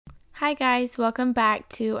Hi guys, welcome back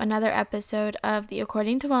to another episode of the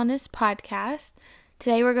According to Wellness podcast.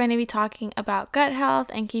 Today we're going to be talking about gut health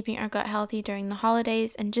and keeping our gut healthy during the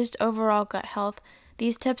holidays and just overall gut health.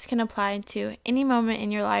 These tips can apply to any moment in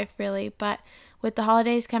your life really, but with the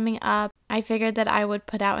holidays coming up, I figured that I would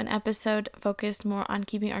put out an episode focused more on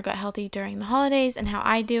keeping our gut healthy during the holidays and how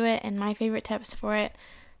I do it and my favorite tips for it.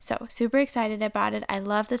 So super excited about it. I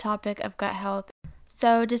love the topic of gut health.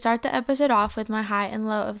 So to start the episode off with my high and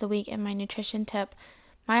low of the week and my nutrition tip,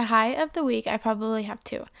 my high of the week, I probably have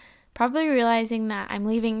two. Probably realizing that I'm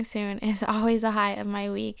leaving soon is always a high of my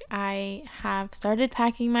week. I have started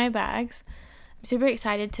packing my bags. I'm super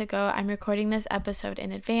excited to go. I'm recording this episode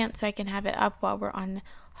in advance so I can have it up while we're on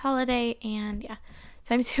holiday, and yeah.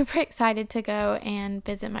 So I'm super excited to go and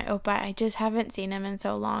visit my Oppa. I just haven't seen him in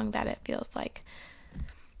so long that it feels like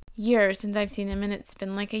years since I've seen them, and it's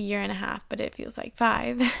been like a year and a half, but it feels like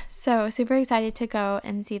 5. So super excited to go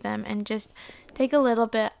and see them and just take a little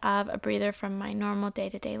bit of a breather from my normal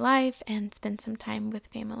day-to-day life and spend some time with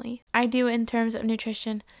family. I do in terms of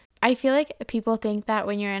nutrition. I feel like people think that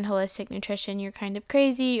when you're in holistic nutrition, you're kind of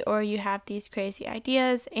crazy or you have these crazy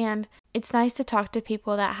ideas, and it's nice to talk to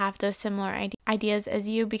people that have those similar ideas as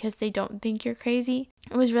you because they don't think you're crazy.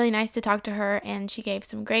 It was really nice to talk to her, and she gave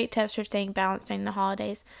some great tips for staying balanced during the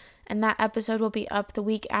holidays, and that episode will be up the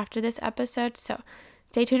week after this episode, so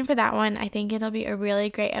stay tuned for that one. I think it'll be a really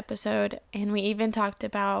great episode, and we even talked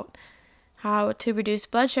about how to reduce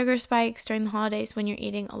blood sugar spikes during the holidays when you're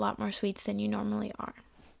eating a lot more sweets than you normally are.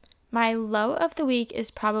 My low of the week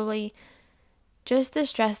is probably just the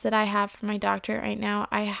stress that I have from my doctor right now.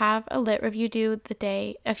 I have a lit review due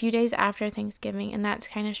a few days after Thanksgiving, and that's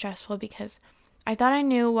kind of stressful because I thought I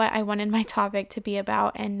knew what I wanted my topic to be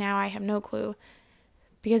about, and now I have no clue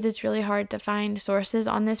because it's really hard to find sources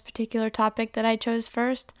on this particular topic that I chose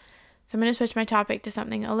first. So I'm going to switch my topic to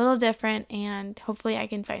something a little different, and hopefully I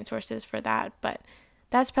can find sources for that. But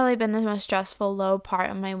that's probably been the most stressful low part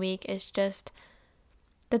of my week, is just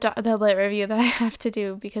the lit review that I have to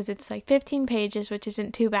do, because it's like 15 pages, which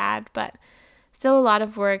isn't too bad, but still a lot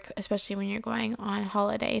of work, especially when you're going on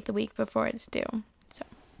holiday the week before it's due. So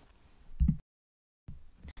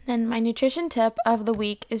then my nutrition tip of the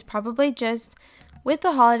week is probably just with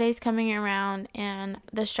the holidays coming around and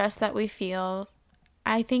the stress that we feel,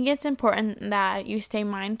 I think it's important that you stay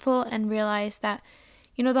mindful and realize that,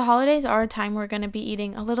 the holidays are a time we're going to be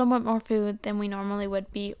eating a little bit more food than we normally would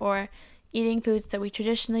be, or eating foods that we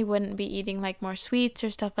traditionally wouldn't be eating, like more sweets or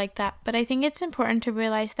stuff like that. But I think it's important to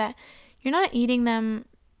realize that you're not eating them.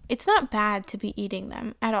 It's not bad to be eating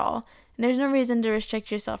them at all. And there's no reason to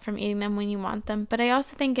restrict yourself from eating them when you want them. But I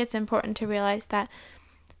also think it's important to realize that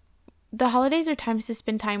the holidays are times to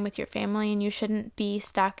spend time with your family, and you shouldn't be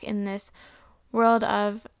stuck in this world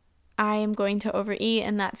of, I am going to overeat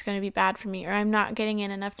and that's going to be bad for me, or I'm not getting in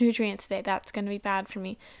enough nutrients today, that's going to be bad for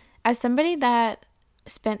me. As somebody that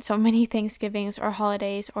spent so many Thanksgivings or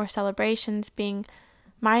holidays or celebrations being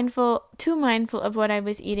too mindful of what I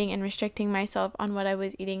was eating and restricting myself on what I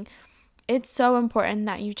was eating, it's so important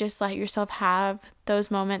that you just let yourself have those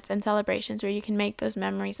moments and celebrations where you can make those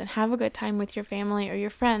memories and have a good time with your family or your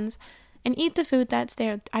friends and eat the food that's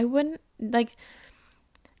there. I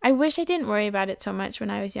wish I didn't worry about it so much when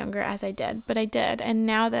I was younger as I did, but I did. And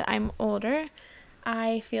now that I'm older,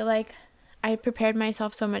 I feel like I prepared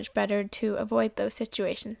myself so much better to avoid those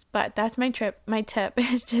situations. But that's my tip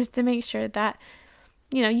is just to make sure that,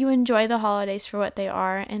 you enjoy the holidays for what they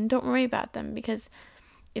are and don't worry about them, because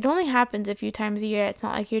it only happens a few times a year. It's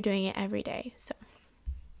not like you're doing it every day.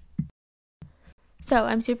 So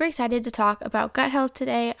I'm super excited to talk about gut health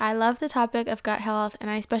today. I love the topic of gut health, and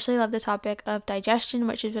I especially love the topic of digestion,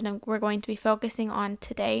 which is what we're going to be focusing on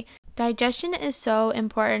today. Digestion is so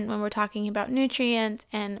important when we're talking about nutrients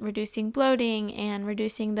and reducing bloating and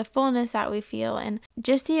reducing the fullness that we feel, and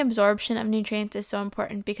just the absorption of nutrients is so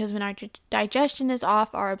important, because when our digestion is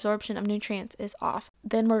off, our absorption of nutrients is off.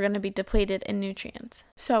 Then we're going to be depleted in nutrients.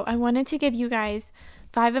 So I wanted to give you guys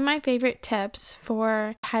 5 of my favorite tips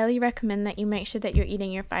highly recommend that you make sure that you're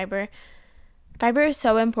eating your fiber. Fiber is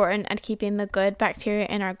so important at keeping the good bacteria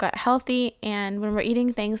in our gut healthy, and when we're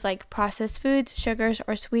eating things like processed foods, sugars,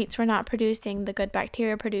 or sweets, we're not producing the good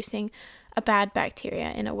bacteria, producing a bad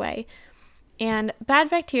bacteria in a way. And bad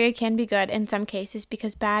bacteria can be good in some cases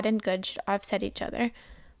because bad and good should offset each other.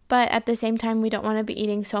 But at the same time, we don't want to be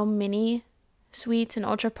eating so many sweets and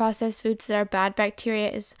ultra-processed foods that our bad bacteria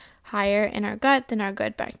is higher in our gut than our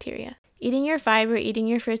good bacteria. Eating your fiber, eating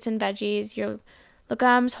your fruits and veggies, your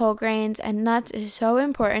legumes, whole grains, and nuts is so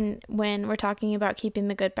important when we're talking about keeping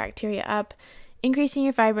the good bacteria up. increasing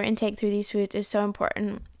your fiber intake through these foods is so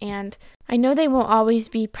important. And I know they won't always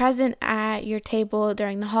be present at your table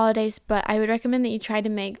during the holidays, but I would recommend that you try to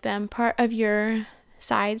make them part of your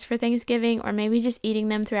sides for Thanksgiving, or maybe just eating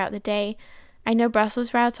them throughout the day. I know Brussels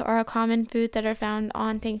sprouts are a common food that are found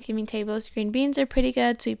on Thanksgiving tables. Green beans are pretty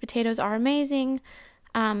good. Sweet potatoes are amazing.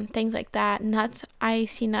 Things like that. Nuts, I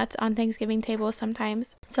see nuts on Thanksgiving tables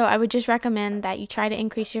sometimes. So I would just recommend that you try to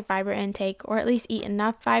increase your fiber intake, or at least eat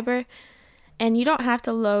enough fiber. And you don't have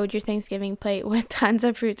to load your Thanksgiving plate with tons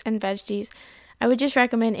of fruits and veggies. I would just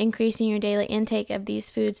recommend increasing your daily intake of these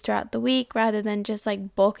foods throughout the week, rather than just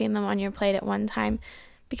like bulking them on your plate at one time,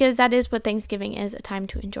 because that is what Thanksgiving is, a time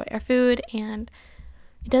to enjoy our food, and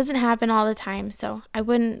it doesn't happen all the time. So I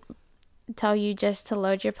wouldn't tell you just to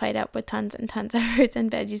load your plate up with tons and tons of fruits and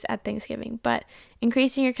veggies at Thanksgiving, but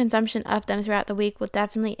increasing your consumption of them throughout the week will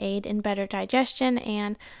definitely aid in better digestion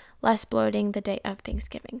and less bloating the day of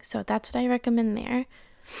Thanksgiving. So that's what I recommend there.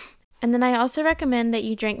 And then I also recommend that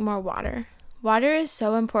you drink more water. Water is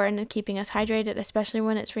so important in keeping us hydrated, especially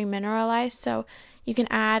when it's remineralized. So you can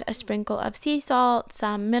add a sprinkle of sea salt,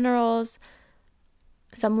 some minerals,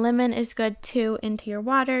 some lemon is good too into your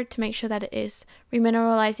water to make sure that it is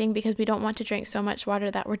remineralizing, because we don't want to drink so much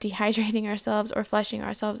water that we're dehydrating ourselves or flushing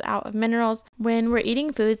ourselves out of minerals. When we're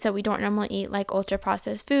eating foods that we don't normally eat, like ultra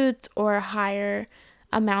processed foods or higher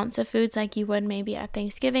amounts of foods like you would maybe at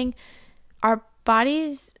Thanksgiving, our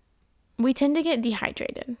bodies, we tend to get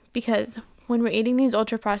dehydrated, because when we're eating these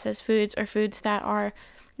ultra processed foods or foods that are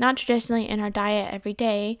not traditionally in our diet every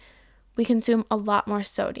day, we consume a lot more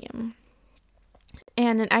sodium.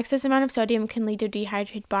 And an excess amount of sodium can lead to a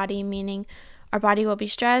dehydrated body, meaning our body will be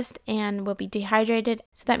stressed and will be dehydrated.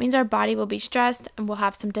 So that means our body will be stressed and will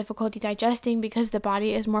have some difficulty digesting, because the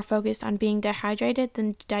body is more focused on being dehydrated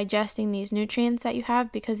than digesting these nutrients that you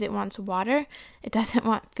have, because it wants water. It doesn't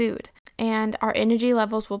want food. And our energy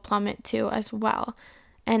levels will plummet too as well.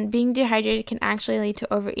 And being dehydrated can actually lead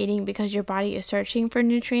to overeating, because your body is searching for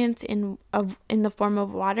nutrients in the form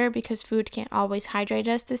of water, because food can't always hydrate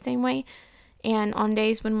us the same way. And on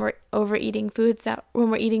days when we're eating foods that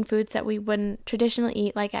we wouldn't traditionally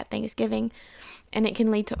eat, like at Thanksgiving, and it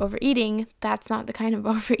can lead to overeating, that's not the kind of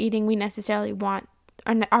overeating we necessarily want,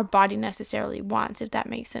 or our body necessarily wants, if that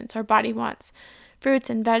makes sense. Our body wants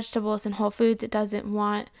fruits and vegetables and whole foods. It doesn't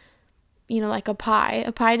want, like a pie.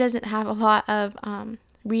 A pie doesn't have a lot of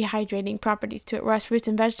rehydrating properties to it, whereas fruits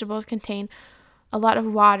and vegetables contain a lot of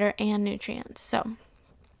water and nutrients. So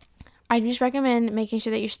I just recommend making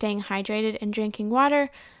sure that you're staying hydrated and drinking water.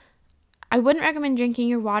 I wouldn't recommend drinking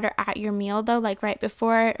your water at your meal though, like right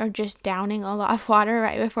before, or just downing a lot of water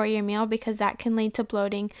right before your meal, because that can lead to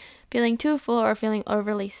bloating, feeling too full, or feeling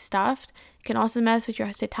overly stuffed. It can also mess with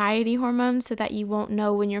your satiety hormones, so that you won't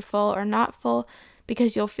know when you're full or not full,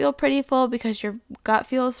 because you'll feel pretty full because your gut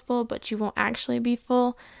feels full, but you won't actually be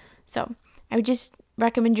full. So I would just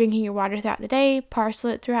recommend drinking your water throughout the day, parcel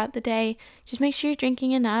it throughout the day. Just make sure you're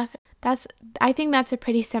drinking enough. I think that's a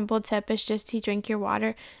pretty simple tip, is just to drink your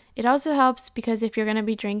water. It also helps because if you're going to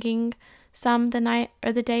be drinking some the night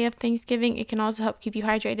or the day of Thanksgiving, it can also help keep you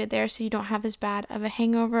hydrated there, so you don't have as bad of a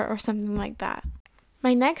hangover or something like that.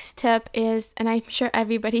 My next tip is, and I'm sure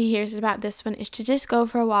everybody hears about this one, is to just go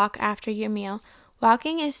for a walk after your meal.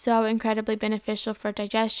 Walking is so incredibly beneficial for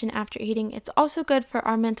digestion after eating. It's also good for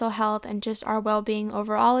our mental health and just our well-being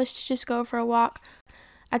overall, is to just go for a walk.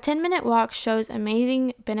 A 10-minute walk shows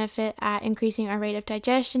amazing benefit at increasing our rate of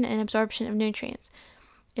digestion and absorption of nutrients.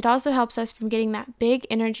 It also helps us from getting that big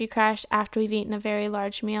energy crash after we've eaten a very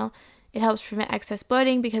large meal. It helps prevent excess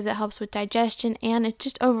bloating because it helps with digestion, and it's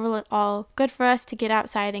just overall good for us to get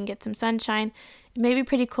outside and get some sunshine. It may be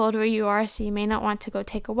pretty cold where you are, so you may not want to go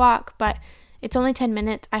take a walk, but it's only 10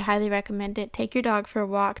 minutes. I highly recommend it. Take your dog for a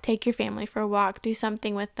walk, take your family for a walk, do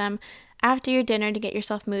something with them after your dinner to get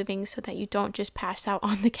yourself moving, so that you don't just pass out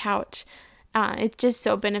on the couch. It's just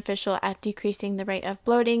so beneficial at decreasing the rate of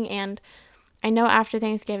bloating. And I know after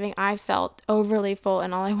Thanksgiving I felt overly full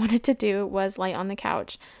and all I wanted to do was lay on the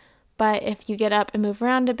couch. But if you get up and move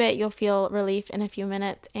around a bit, you'll feel relief in a few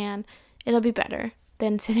minutes, and it'll be better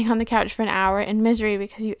than sitting on the couch for an hour in misery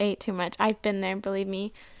because you ate too much. I've been there, believe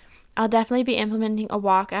me. I'll definitely be implementing a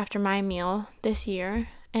walk after my meal this year,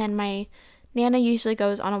 and my Nana usually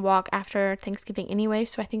goes on a walk after Thanksgiving anyway,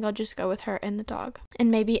 so I think I'll just go with her and the dog.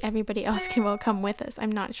 And maybe everybody else will come with us.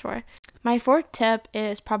 I'm not sure. My fourth tip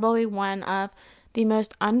is probably one of the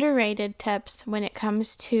most underrated tips when it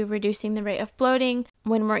comes to reducing the rate of bloating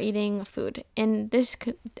when we're eating food. And this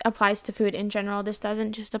applies to food in general. This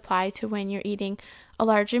doesn't just apply to when you're eating a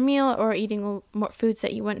larger meal or eating more foods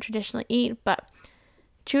that you wouldn't traditionally eat, but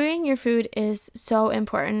chewing your food is so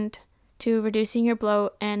important to reducing your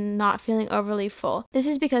bloat and not feeling overly full. This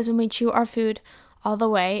is because when we chew our food all the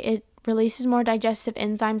way, it releases more digestive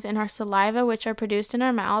enzymes in our saliva, which are produced in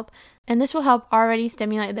our mouth, and this will help already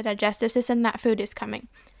stimulate the digestive system that food is coming.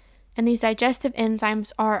 And these digestive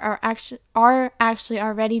enzymes are actually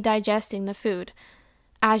already digesting the food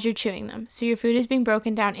as you're chewing them. So your food is being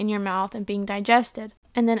broken down in your mouth and being digested.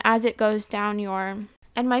 And then as it goes down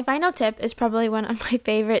And my final tip is probably one of my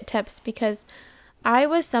favorite tips, because I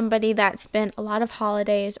was somebody that spent a lot of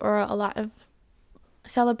holidays or a lot of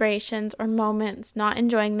celebrations or moments not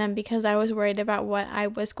enjoying them because I was worried about what I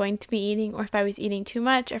was going to be eating, or if I was eating too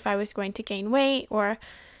much, or if I was going to gain weight, or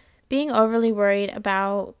being overly worried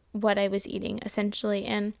about what I was eating, essentially.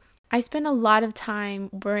 And I spent a lot of time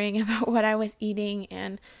worrying about what I was eating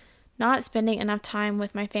and not spending enough time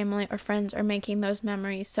with my family or friends or making those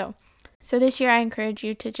memories. So this year I encourage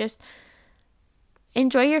you to just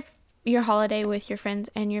enjoy your holiday with your friends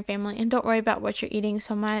and your family, and don't worry about what you're eating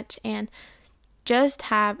so much, and just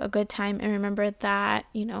have a good time. And remember that,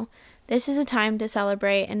 this is a time to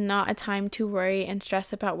celebrate and not a time to worry and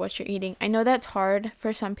stress about what you're eating. I know that's hard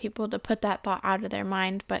for some people to put that thought out of their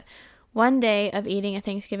mind, but one day of eating a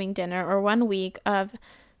Thanksgiving dinner or 1 week of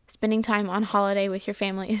spending time on holiday with your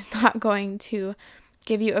family is not going to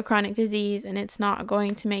give you a chronic disease, and it's not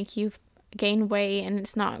going to make you gain weight, and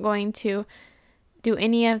it's not going to do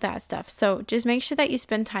any of that stuff. So just make sure that you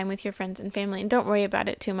spend time with your friends and family, and don't worry about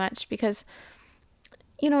it too much, because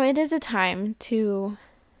it is a time to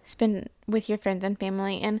spend with your friends and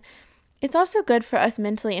family. And it's also good for us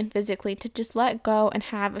mentally and physically to just let go and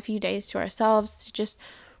have a few days to ourselves, to just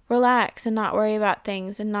relax and not worry about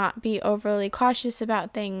things and not be overly cautious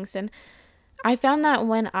about things. And I found that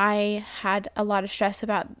when I had a lot of stress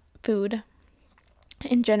about food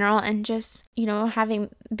in general, and just,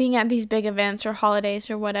 being at these big events or holidays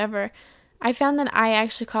or whatever, I found that I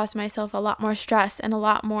actually caused myself a lot more stress and a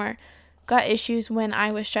lot more gut issues when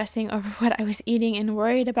I was stressing over what I was eating and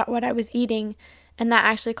worried about what I was eating. And that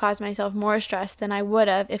actually caused myself more stress than I would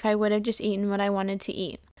have if I would have just eaten what I wanted to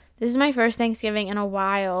eat. This is my first Thanksgiving in a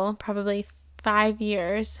while, probably 5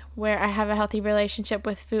 years, where I have a healthy relationship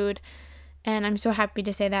with food. And I'm so happy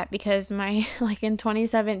to say that, because in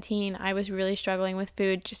 2017, I was really struggling with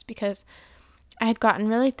food just because I had gotten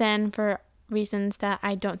really thin for reasons that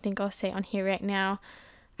I don't think I'll say on here right now.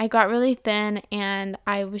 I got really thin and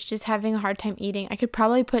I was just having a hard time eating. I could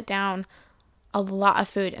probably put down a lot of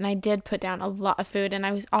food, and I did put down a lot of food, and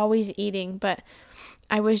I was always eating, but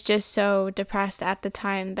I was just so depressed at the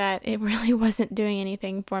time that it really wasn't doing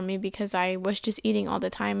anything for me, because I was just eating all the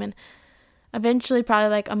time. And eventually,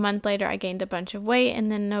 probably a month later, I gained a bunch of weight, and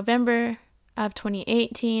then November of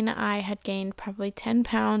 2018, I had gained probably 10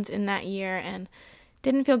 pounds in that year and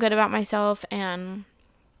didn't feel good about myself, and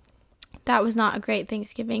that was not a great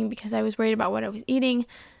Thanksgiving because I was worried about what I was eating.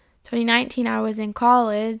 2019, I was in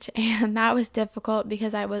college, and that was difficult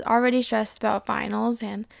because I was already stressed about finals,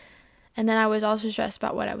 and then I was also stressed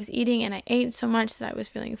about what I was eating, and I ate so much that I was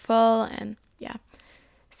feeling full, and yeah.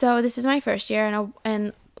 So this is my first year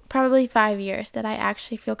and probably 5 years that I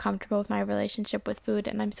actually feel comfortable with my relationship with food,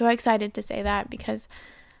 and I'm so excited to say that because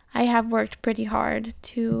I have worked pretty hard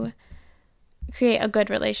to create a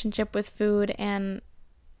good relationship with food and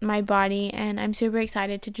my body, and I'm super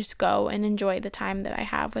excited to just go and enjoy the time that I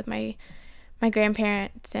have with my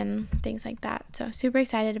grandparents and things like that. So super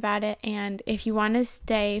excited about it. And if you want to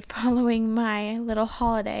stay following my little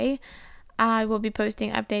holiday, I will be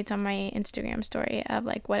posting updates on my Instagram story of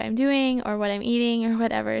what I'm doing or what I'm eating or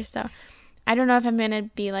whatever. So I don't know if I'm going to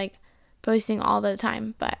be posting all the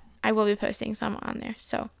time, but I will be posting some on there.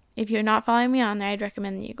 So if you're not following me on there, I'd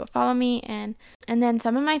recommend that you go follow me. And then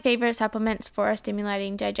some of my favorite supplements for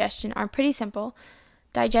stimulating digestion are pretty simple.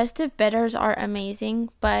 Digestive bitters are amazing,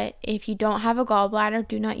 but if you don't have a gallbladder,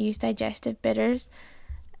 do not use digestive bitters.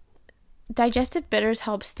 Digestive bitters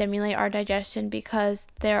help stimulate our digestion because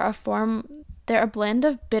they're a blend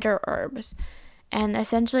of bitter herbs. And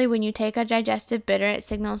essentially, when you take a digestive bitter, it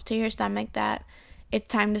signals to your stomach that it's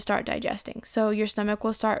time to start digesting. So your stomach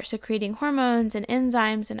will start secreting hormones and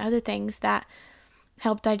enzymes and other things that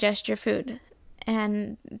help digest your food.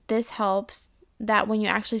 And this helps that when you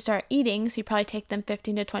actually start eating, so you probably take them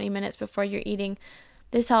 15 to 20 minutes before you're eating,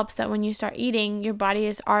 this helps that when you start eating, your body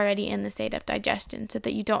is already in the state of digestion, so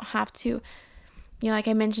that you don't have to, like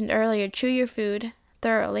I mentioned earlier, chew your food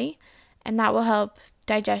thoroughly, and that will help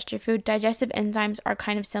digest your food. Digestive enzymes are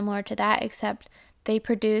kind of similar to that, except they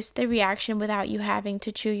produce the reaction without you having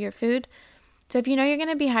to chew your food. So if you know you're going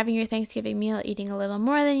to be having your Thanksgiving meal eating a little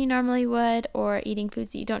more than you normally would, or eating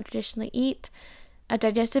foods that you don't traditionally eat, A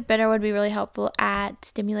digestive bitter would be really helpful at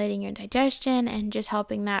stimulating your digestion and just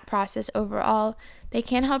helping that process overall. They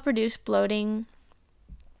can help reduce bloating.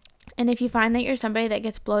 And if you find that you're somebody that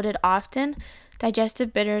gets bloated often,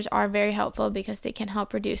 digestive bitters are very helpful because they can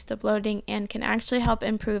help reduce the bloating and can actually help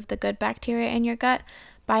improve the good bacteria in your gut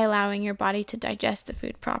by allowing your body to digest the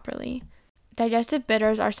food properly. Digestive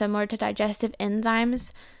bitters are similar to digestive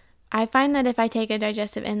enzymes. I find that if I take a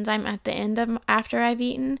digestive enzyme at the end of after I've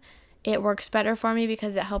eaten, it works better for me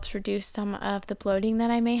because it helps reduce some of the bloating that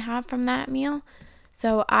I may have from that meal.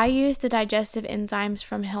 So I use the digestive enzymes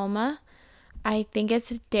from Hilma. I think it's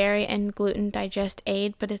a dairy and gluten digest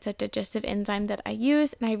aid, but it's a digestive enzyme that I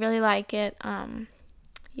use and I really like it.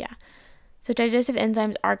 So digestive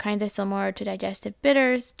enzymes are kind of similar to digestive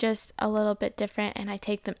bitters, just a little bit different, and I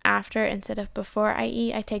take them after instead of before I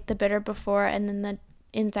eat. I take the bitter before and then the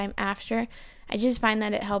enzyme after. I just find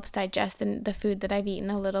that it helps digest the food that I've eaten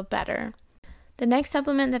a little better. The next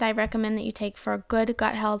supplement that I recommend that you take for good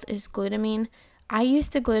gut health is glutamine. I use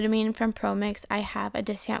the glutamine from ProMix. I have a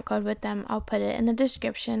discount code with them. I'll put it in the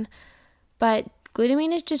description. But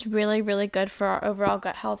glutamine is just really, really good for our overall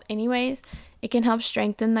gut health anyways. It can help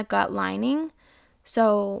strengthen the gut lining.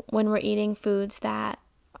 So when we're eating foods that,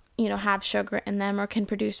 have sugar in them or can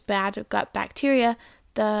produce bad gut bacteria,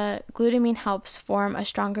 the glutamine helps form a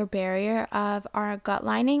stronger barrier of our gut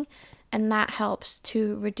lining, and that helps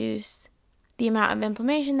to reduce the amount of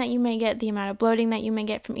inflammation that you may get, the amount of bloating that you may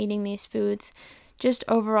get from eating these foods. Just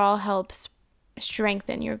overall helps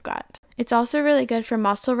strengthen your gut. It's also really good for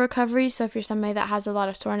muscle recovery. So if you're somebody that has a lot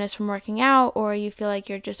of soreness from working out, or you feel like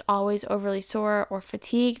you're just always overly sore or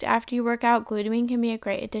fatigued after you work out, glutamine can be a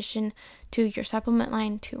great addition to your supplement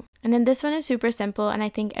line too. And then this one is super simple, and I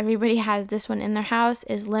think everybody has this one in their house,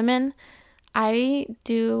 is lemon. I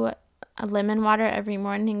do a lemon water every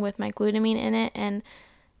morning with my glutamine in it, and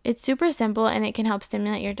it's super simple and it can help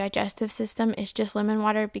stimulate your digestive system. It's just lemon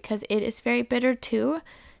water because it is very bitter too,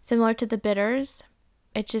 similar to the bitters.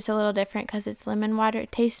 It's just a little different because it's lemon water.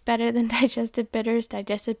 It tastes better than digestive bitters.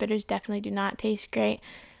 Digestive bitters definitely do not taste great.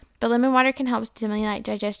 But lemon water can help stimulate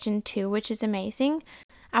digestion too, which is amazing.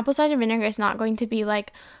 Apple cider vinegar is not going to be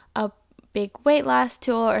like a big weight loss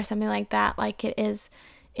tool or something like that like it is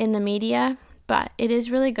in the media, but it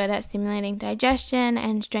is really good at stimulating digestion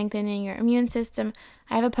and strengthening your immune system.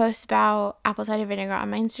 I have a post about apple cider vinegar on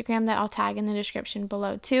my Instagram that I'll tag in the description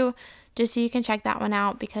below too, just so you can check that one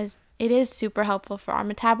out because it is super helpful for our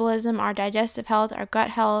metabolism, our digestive health, our gut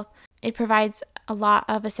health. It provides a lot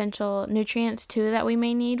of essential nutrients too that we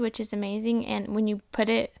may need, which is amazing. And when you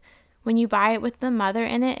buy it with the mother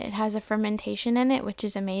in it, it has a fermentation in it, which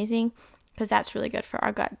is amazing because that's really good for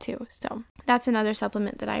our gut too. So that's another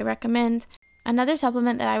supplement that I recommend. Another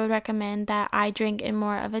supplement that I would recommend that I drink in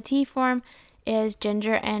more of a tea form is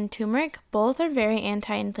ginger and turmeric. Both are very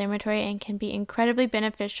anti-inflammatory and can be incredibly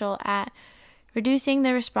beneficial at reducing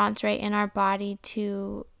the response rate in our body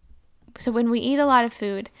so when we eat a lot of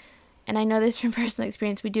food, and I know this from personal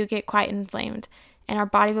experience, we do get quite inflamed and our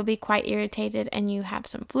body will be quite irritated and you have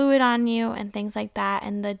some fluid on you and things like that.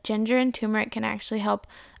 And the ginger and turmeric can actually help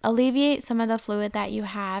alleviate some of the fluid that you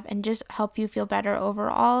have and just help you feel better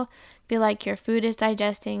overall. Feel like your food is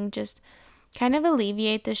digesting, just kind of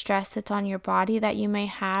alleviate the stress that's on your body that you may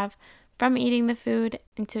have from eating the food.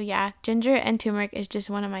 And so ginger and turmeric is just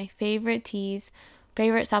one of my favorite teas,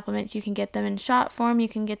 favorite supplements. You can get them in shot form, you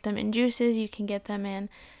can get them in juices, you can get them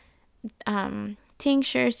in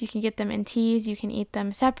tinctures, you can get them in teas, you can eat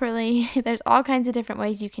them separately. There's all kinds of different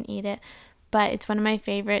ways you can eat it, but it's one of my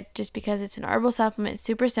favorite just because it's an herbal supplement,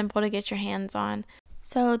 super simple to get your hands on.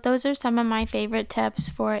 So those are some of my favorite tips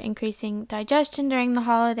for increasing digestion during the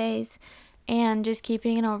holidays and just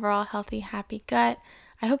keeping an overall healthy, happy gut.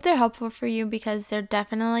 I hope they're helpful for you because they're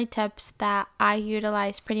definitely tips that I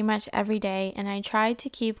utilize pretty much every day, and I try to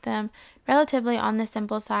keep them relatively on the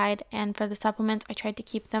simple side. And for the supplements, I try to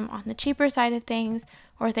keep them on the cheaper side of things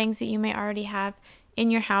or things that you may already have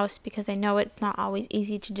in your house because I know it's not always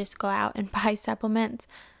easy to just go out and buy supplements.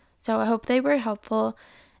 So I hope they were helpful.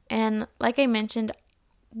 And like I mentioned,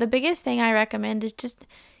 the biggest thing I recommend is just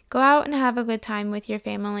go out and have a good time with your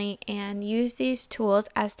family and use these tools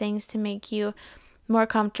as things to make you more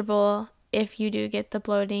comfortable if you do get the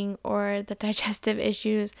bloating or the digestive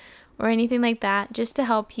issues or anything like that, just to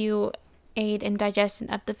help you aid in digestion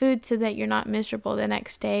of the food so that you're not miserable the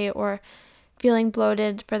next day or feeling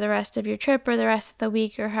bloated for the rest of your trip or the rest of the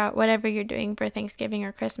week or whatever you're doing for Thanksgiving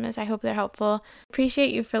or Christmas. I hope they're helpful.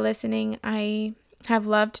 Appreciate you for listening. I have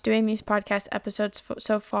loved doing these podcast episodes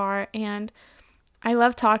so far, and I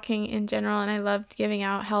love talking in general, and I loved giving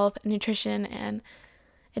out health and nutrition and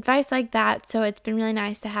advice like that. So it's been really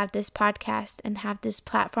nice to have this podcast and have this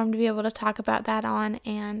platform to be able to talk about that on.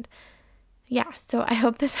 And yeah, so I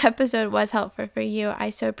hope this episode was helpful for you. I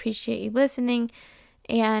so appreciate you listening.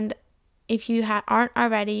 And if you aren't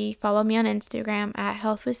already, follow me on Instagram at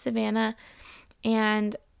Health with Savannah.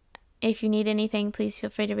 And if you need anything, please feel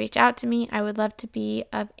free to reach out to me. I would love to be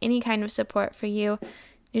of any kind of support for you.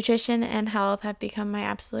 Nutrition and health have become my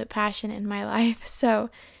absolute passion in my life. So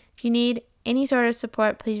if you need any sort of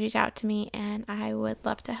support, please reach out to me and I would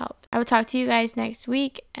love to help. I will talk to you guys next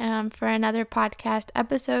week for another podcast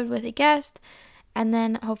episode with a guest. And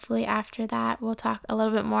then hopefully after that, we'll talk a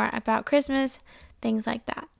little bit more about Christmas, things like that.